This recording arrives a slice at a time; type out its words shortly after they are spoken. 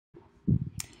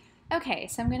Okay,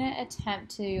 so I'm going to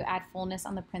attempt to add fullness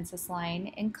on the princess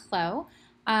line in CLO.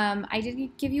 I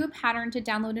did give you a pattern to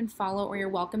download and follow, or you're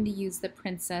welcome to use the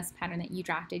princess pattern that you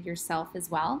drafted yourself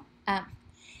as well.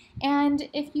 And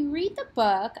if you read the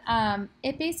book,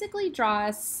 it basically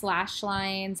draws slash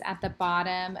lines at the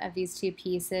bottom of these two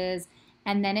pieces,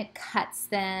 and then it cuts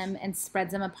them and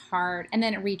spreads them apart, and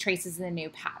then it retraces the new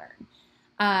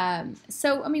pattern.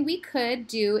 So, I mean, we could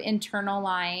do internal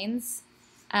lines.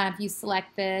 If you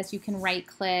select this, you can right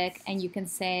click and you can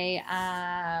say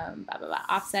blah, blah, blah,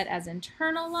 offset as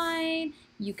internal line.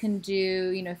 You can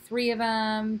do, 3 of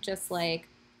them just like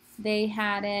they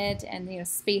had it, and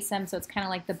space them so it's kind of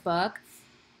like the book.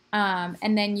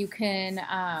 And then you can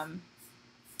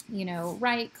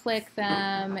right click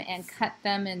them and cut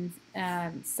them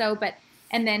and sew.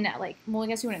 And then I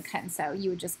guess you wouldn't cut and sew.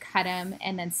 You would just cut them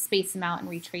and then space them out and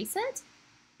retrace it.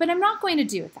 But I'm not going to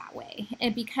do it that way,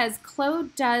 because CLO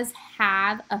does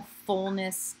have a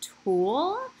fullness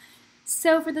tool.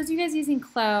 So for those of you guys using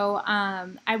CLO,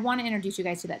 I want to introduce you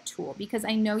guys to that tool, because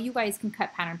I know you guys can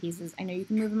cut pattern pieces. I know you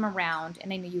can move them around,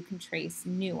 and I know you can trace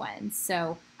new ones.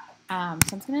 So, I'm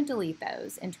just going to delete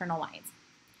those internal lines.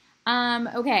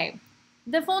 Okay,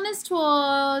 the fullness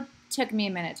tool took me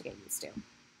a minute to get used to.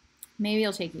 Maybe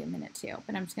it'll take you a minute too,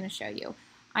 but I'm just going to show you.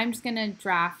 I'm just going to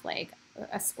draft like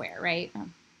a square, right? Oh,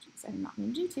 geez, I did not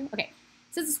mean to do two. Okay.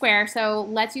 So it's a square, so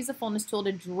let's use the fullness tool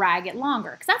to drag it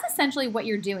longer, because that's essentially what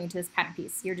you're doing to this pattern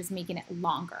piece. You're just making it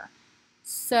longer.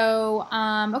 So,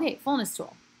 okay, fullness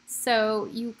tool. So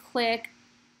you click,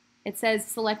 it says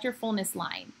select your fullness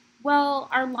line. Well,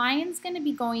 our line's going to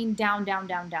be going down, down,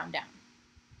 down, down, down.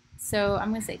 So I'm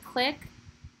going to say click,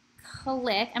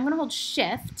 click. I'm going to hold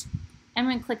shift. I'm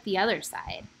going to click the other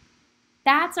side.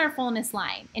 That's our fullness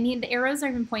line. And the arrows are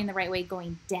even pointing the right way,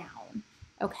 going down.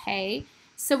 Okay?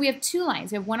 So we have 2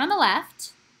 lines. We have one on the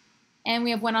left, and we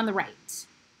have one on the right.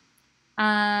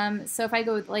 So if I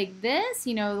go like this,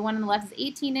 the one on the left is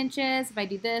 18 inches. If I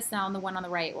do this, now the one on the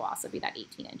right will also be that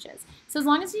 18 inches. So as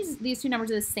long as these 2 numbers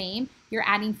are the same, you're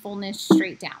adding fullness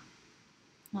straight down.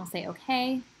 I'll say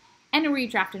okay, and it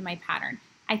redrafted my pattern.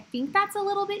 I think that's a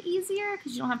little bit easier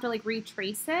because you don't have to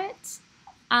retrace it.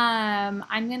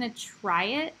 I'm going to try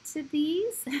it to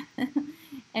these,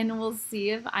 and we'll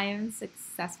see if I am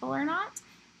successful or not.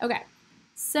 Okay,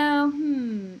 so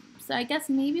I guess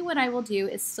maybe what I will do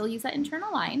is still use that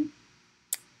internal line.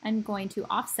 I'm going to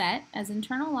offset as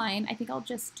internal line. I think I'll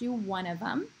just do one of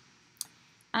them.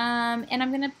 And I'm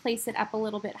going to place it up a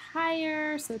little bit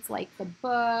higher, so it's like the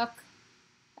book,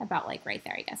 about right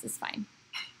there, I guess is fine.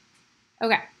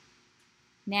 Okay,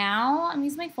 now I'm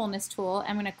using my fullness tool.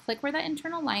 I'm going to click where that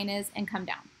internal line is and come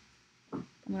down. I'm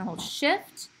going to hold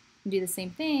shift and do the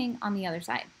same thing on the other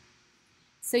side.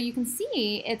 So you can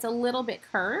see it's a little bit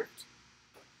curved.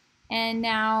 And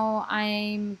now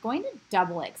I'm going to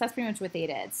double it, because that's pretty much what they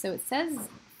did. So it says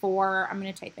 4. I'm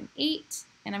going to type in 8,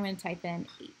 and I'm going to type in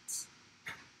 8.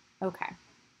 Okay.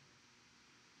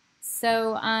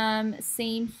 So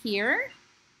same here.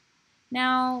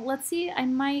 Now let's see.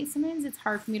 Sometimes it's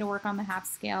hard for me to work on the half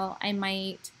scale. I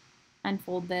might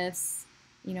unfold this,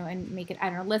 and make it, I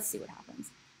don't know. Let's see what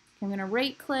happens. Okay, I'm going to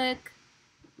right click,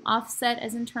 offset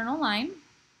as internal line.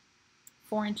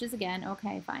 4 inches again.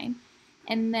 Okay, fine.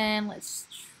 And then let's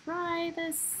try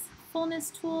this fullness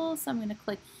tool. So I'm going to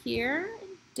click here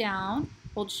and down,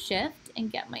 hold shift, and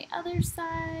get my other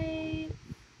side.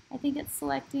 I think it's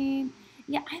selecting.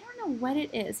 Yeah, I don't know what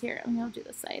it is. Here, I'm going to do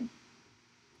this side.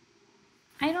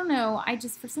 I don't know.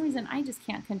 For some reason, I just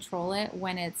can't control it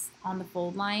when it's on the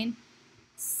fold line.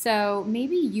 So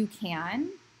maybe you can.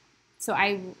 So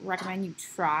I recommend you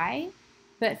try.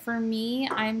 But for me,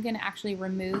 I'm going to actually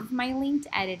remove my linked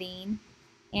editing,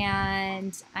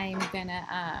 and I'm going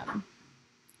to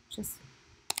just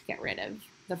get rid of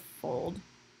the fold.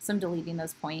 So I'm deleting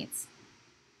those points.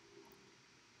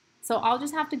 So I'll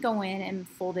just have to go in and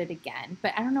fold it again.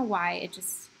 But I don't know why. I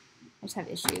just have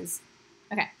issues.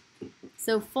 Okay.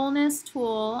 So fullness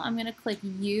tool, I'm going to click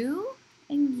U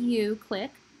and U,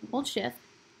 click, hold shift,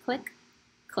 click,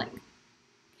 click.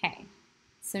 Okay.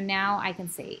 So now I can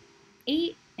say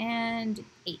 8 and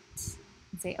 8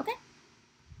 and say okay.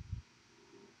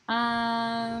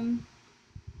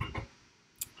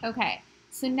 Okay,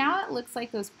 so now it looks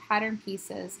like those pattern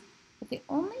pieces, but the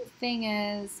only thing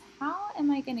is, how am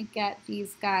I going to get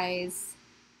these guys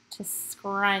to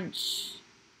scrunch?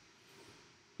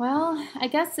 Well, I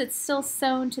guess it's still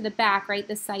sewn to the back, right?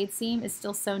 The side seam is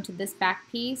still sewn to this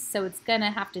back piece, so it's going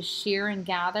to have to shear and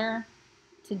gather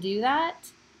to do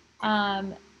that.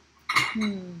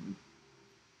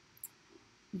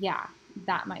 Yeah,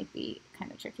 that might be kind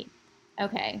of tricky.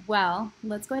 Okay, well,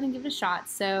 let's go ahead and give it a shot.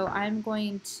 So I'm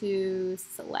going to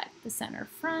select the center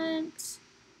front,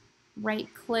 right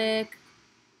click,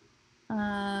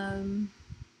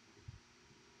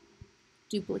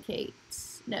 duplicate.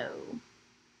 No.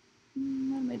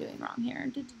 What am I doing wrong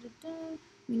here?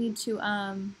 We need to,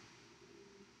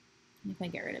 if I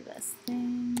get rid of this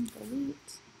thing,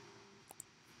 delete.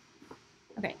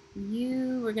 Okay,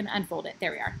 we're gonna unfold it.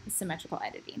 There we are, symmetrical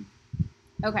editing.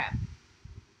 Okay.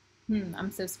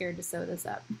 I'm so scared to sew this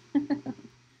up.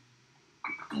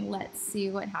 Let's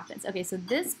see what happens. Okay, so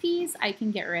this piece I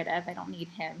can get rid of. I don't need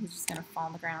him. He's just gonna fall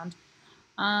on the ground.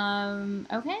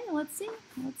 Okay, let's see.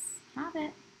 Let's have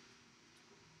it.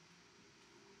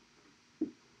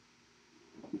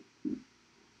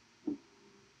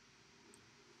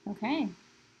 Okay.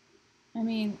 I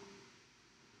mean,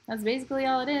 that's basically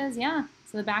all it is, yeah.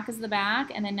 So the back is the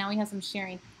back, and then now we have some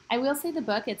shearing. I will say the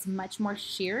book, it's much more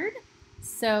sheared.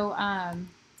 So let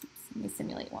me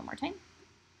simulate one more time.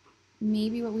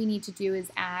 Maybe what we need to do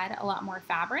is add a lot more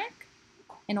fabric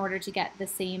in order to get the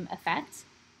same effect.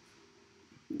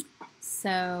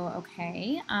 So,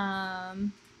 okay,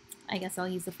 I guess I'll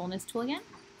use the fullness tool again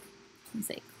and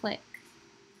say click,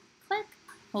 click,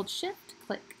 hold shift,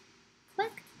 click,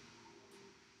 click.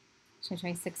 Should I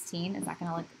try 16? Is that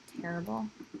going to look terrible?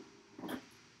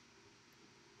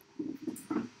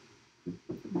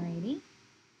 Alrighty.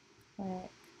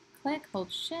 Click, click,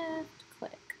 hold shift,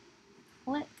 click,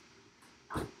 click.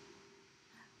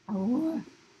 Oh.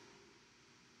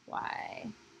 Why?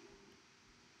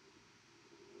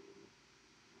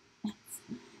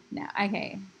 No,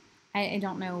 okay. I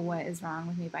don't know what is wrong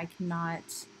with me, but I cannot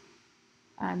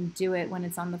do it when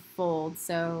it's on the fold.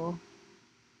 So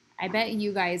I bet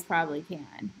you guys probably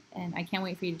can. And I can't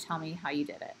wait for you to tell me how you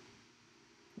did it.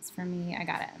 Because for me, I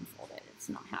gotta unfold it. It's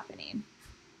not happening.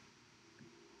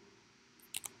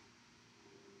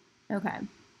 Okay.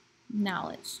 Now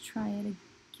let's try it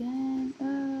again.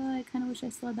 Oh, I kind of wish I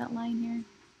still had that line here.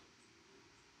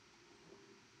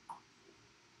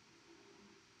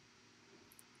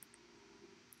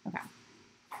 Okay.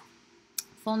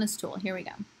 Fullness tool. Here we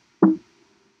go.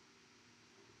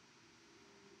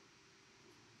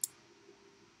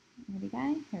 Ready,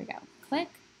 guy? Here we go. Click,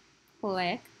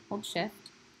 click, hold shift,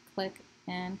 click,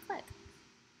 and click.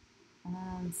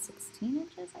 16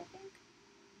 inches, I think.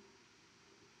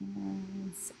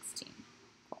 And 16.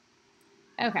 Cool.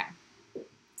 Okay.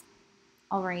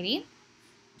 Alrighty.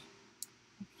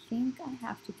 I think I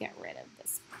have to get rid of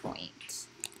this point.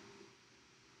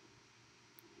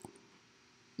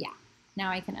 Yeah. Now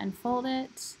I can unfold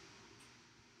it.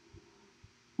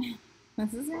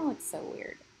 This is gonna look so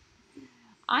weird.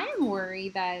 I am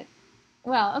worried that,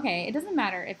 well, okay, it doesn't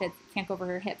matter if it can't go over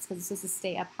her hips because it's supposed to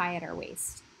stay up high at her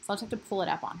waist. So I'll just have to pull it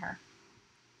up on her.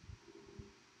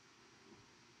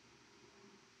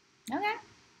 Okay.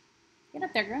 Get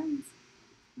up there, girls.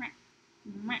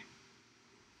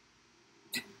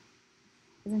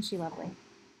 Isn't she lovely?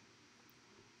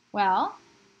 Well,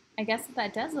 I guess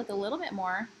that does look a little bit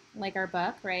more like our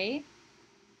book, right?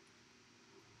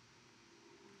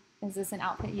 Is this an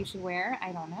outfit you should wear?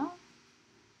 I don't know.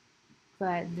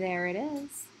 But there it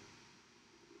is.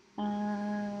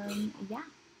 Yeah.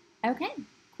 Okay,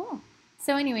 cool.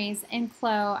 So anyways, in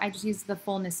CLO, I just used the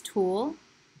fullness tool,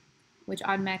 which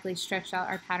automatically stretched out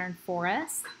our pattern for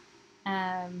us.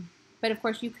 But of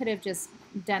course, you could have just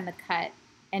done the cut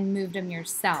and moved them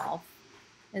yourself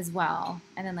as well,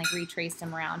 and then like retraced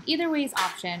them around. Either way is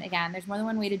option. Again, there's more than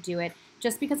one way to do it.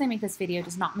 Just because I make this video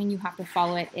does not mean you have to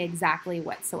follow it exactly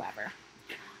whatsoever.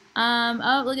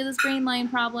 Oh, look at this grain line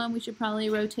problem. We should probably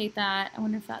rotate that. I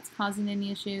wonder if that's causing any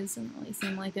issues. Doesn't really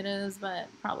seem like it is, but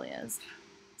probably is.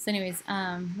 So anyways,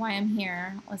 why I'm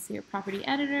here, let's see your property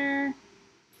editor.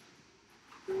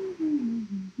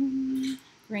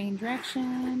 Grain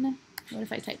direction. What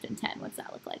if I typed in 10? What's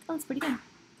that look like? Oh, it's pretty good.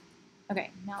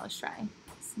 Okay, now let's try.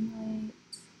 Simulate.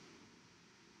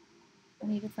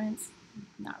 Any difference?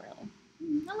 Not really.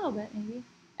 A little bit, maybe.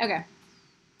 Okay,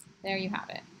 there you have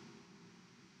it.